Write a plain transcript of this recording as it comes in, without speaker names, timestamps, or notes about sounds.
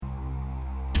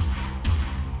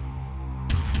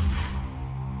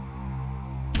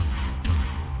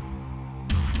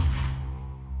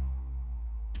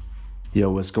Yo,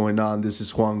 what's going on? This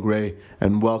is Juan Gray,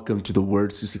 and welcome to the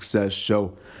Words to Success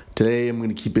show. Today, I'm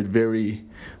going to keep it very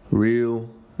real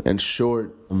and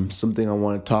short. Something I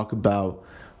want to talk about,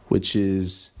 which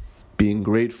is being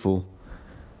grateful,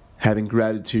 having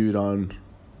gratitude on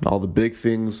all the big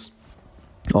things,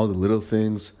 all the little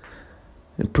things,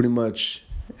 and pretty much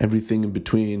everything in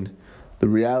between. The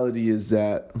reality is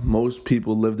that most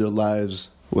people live their lives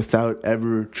without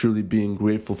ever truly being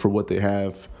grateful for what they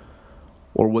have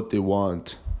or what they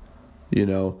want. You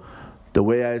know, the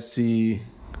way I see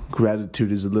gratitude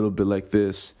is a little bit like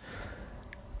this.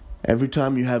 Every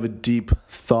time you have a deep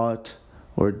thought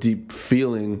or a deep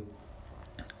feeling,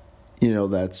 you know,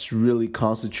 that's really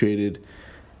concentrated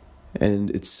and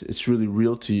it's really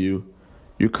real to you,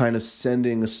 you're kind of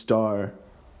sending a star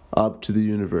up to the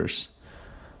universe.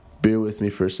 Bear with me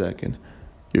for a second.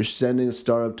 You're sending a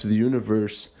star up to the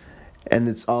universe and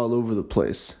it's all over the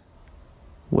place.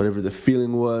 Whatever the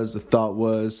feeling was, the thought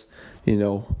was, you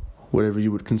know, whatever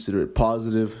you would consider it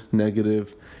positive,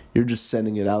 negative, you're just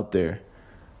sending it out there.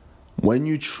 When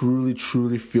you truly,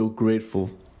 truly feel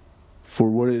grateful for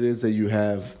what it is that you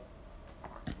have,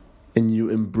 and you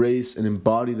embrace and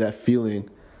embody that feeling,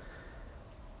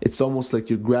 it's almost like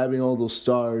you're grabbing all those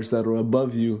stars that are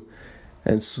above you,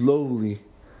 and slowly,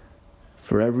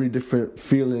 for every different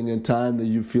feeling and time that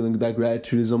you're feeling that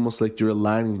gratitude, is almost like you're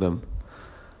aligning them.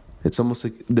 It's almost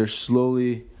like they're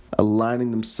slowly aligning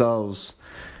themselves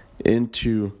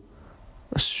into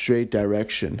a straight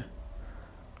direction,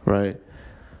 right?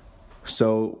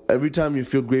 So every time you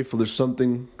feel grateful, there's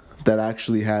something that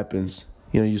actually happens.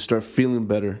 You know, you start feeling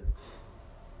better.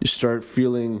 You start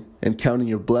feeling and counting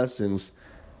your blessings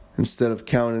instead of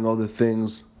counting all the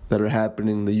things that are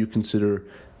happening that you consider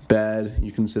bad,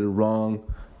 you consider wrong,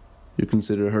 you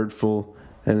consider hurtful,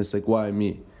 and it's like, why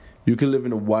me? You can live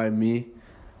in a why me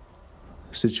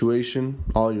situation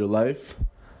all your life,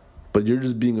 but you're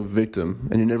just being a victim,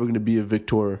 and you're never going to be a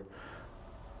victor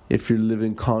if you're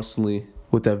living constantly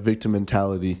with that victim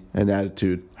mentality and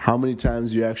attitude. How many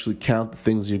times do you actually count the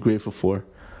things you're grateful for?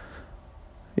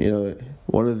 You know,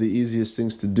 one of the easiest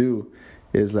things to do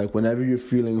is, like, whenever you're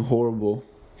feeling horrible,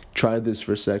 try this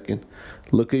for a second.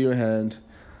 Look at your hand,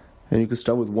 and you can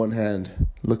start with one hand.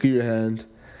 Look at your hand,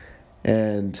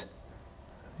 and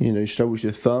you start with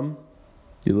your thumb.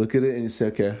 You look at it and you say,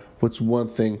 okay, what's one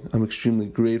thing I'm extremely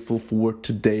grateful for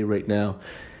today, right now?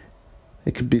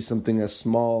 It could be something as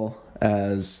small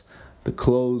as the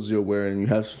clothes you're wearing. You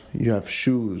have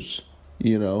shoes,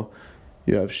 you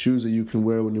have shoes that you can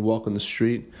wear when you walk on the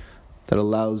street that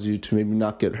allows you to maybe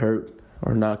not get hurt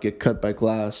or not get cut by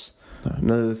glass.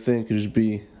 Another thing could just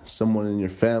be someone in your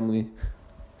family,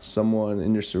 someone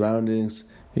in your surroundings.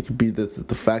 It could be the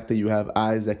fact that you have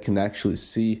eyes that can actually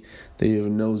see, that you have a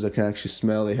nose that can actually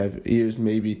smell, they have ears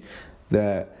maybe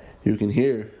that you can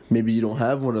hear. Maybe you don't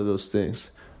have one of those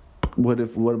things. What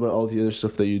about all the other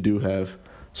stuff that you do have?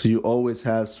 So you always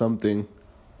have something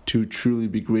to truly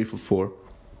be grateful for.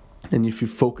 And if you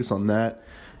focus on that,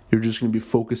 you're just going to be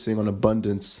focusing on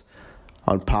abundance,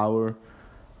 on power,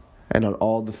 and on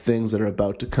all the things that are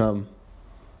about to come.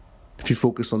 If you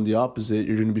focus on the opposite,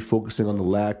 you're going to be focusing on the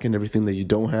lack and everything that you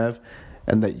don't have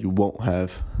and that you won't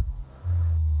have.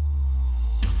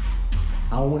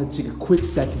 I want to take a quick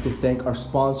second to thank our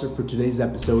sponsor for today's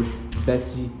episode,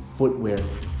 Vessi Footwear.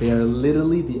 They are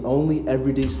literally the only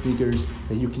everyday sneakers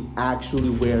that you can actually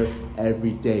wear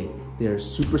every day. They are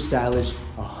super stylish,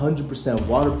 100%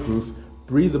 waterproof,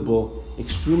 breathable,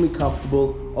 extremely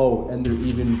comfortable, and they're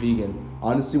even vegan.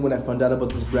 Honestly, when I found out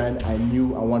about this brand, I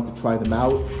knew I wanted to try them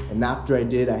out, and after I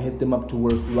did, I hit them up to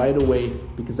work right away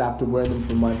because after wearing them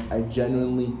for months, I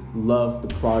genuinely love the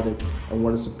product and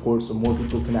want to support so more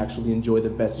people can actually enjoy the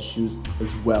Vessi shoes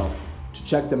as well. To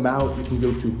check them out, you can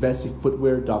go to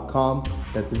vessifootwear.com.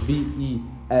 That's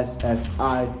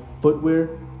VESSI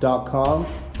footwear.com,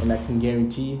 and I can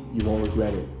guarantee you won't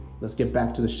regret it. Let's get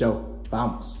back to the show.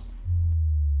 Vamos.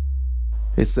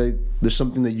 It's like there's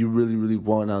something that you really, really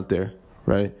want out there,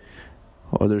 right?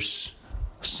 Or there's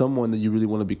someone that you really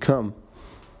want to become,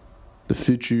 the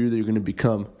future you that you're going to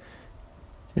become.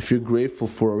 If you're grateful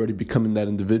for already becoming that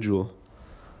individual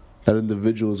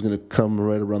is going to come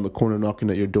right around the corner knocking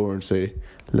at your door and say,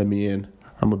 let me in.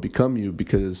 I'm going to become you,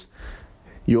 because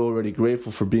you're already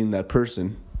grateful for being that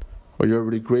person, or you're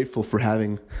already grateful for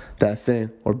having that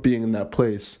thing or being in that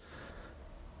place.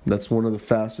 That's one of the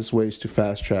fastest ways to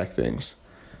fast track things.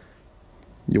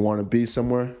 You want to be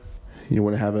somewhere, you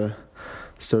want to have a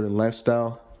certain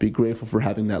lifestyle, be grateful for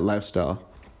having that lifestyle.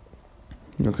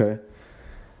 Okay?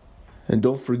 And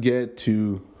don't forget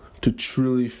to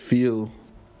truly feel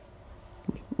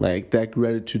like that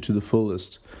gratitude to the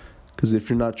fullest. Because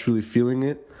if you're not truly feeling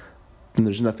it, then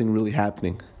there's nothing really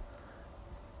happening.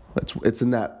 It's in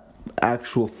that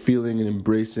actual feeling and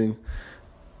embracing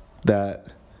that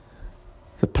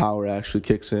the power actually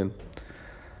kicks in.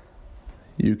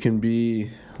 You can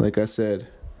be, like I said,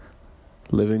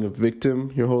 living a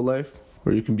victim your whole life,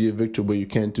 or you can be a victor where you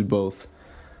can't do both.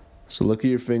 So look at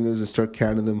your fingers and start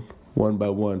counting them one by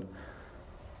one.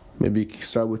 Maybe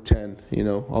start with 10,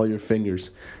 all your fingers.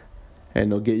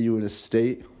 And they'll get you in a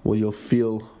state where you'll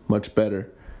feel much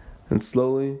better. And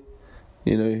slowly,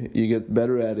 you get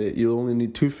better at it. You'll only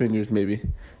need 2 fingers maybe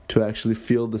to actually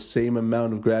feel the same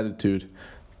amount of gratitude.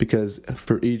 Because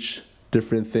for each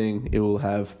different thing, it will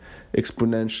have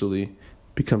exponentially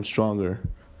become stronger.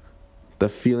 The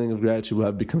feeling of gratitude will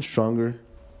have become stronger.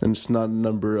 And it's not a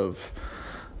number of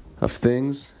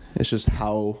things. It's just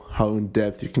how in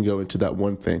depth you can go into that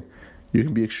one thing. You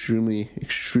can be extremely,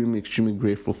 extremely, extremely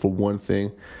grateful for one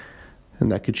thing, and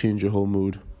that could change your whole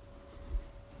mood.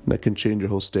 That can change your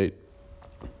whole state.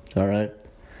 All right,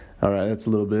 that's a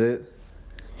little bit it.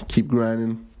 Keep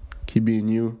grinding, keep being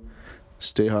you.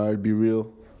 Stay hard, be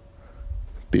real,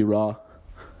 be raw,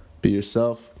 be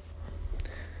yourself,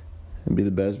 and be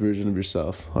the best version of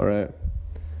yourself. All right,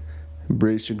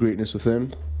 embrace your greatness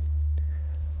within.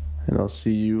 And I'll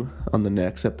see you on the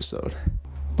next episode.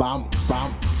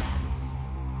 Vamos.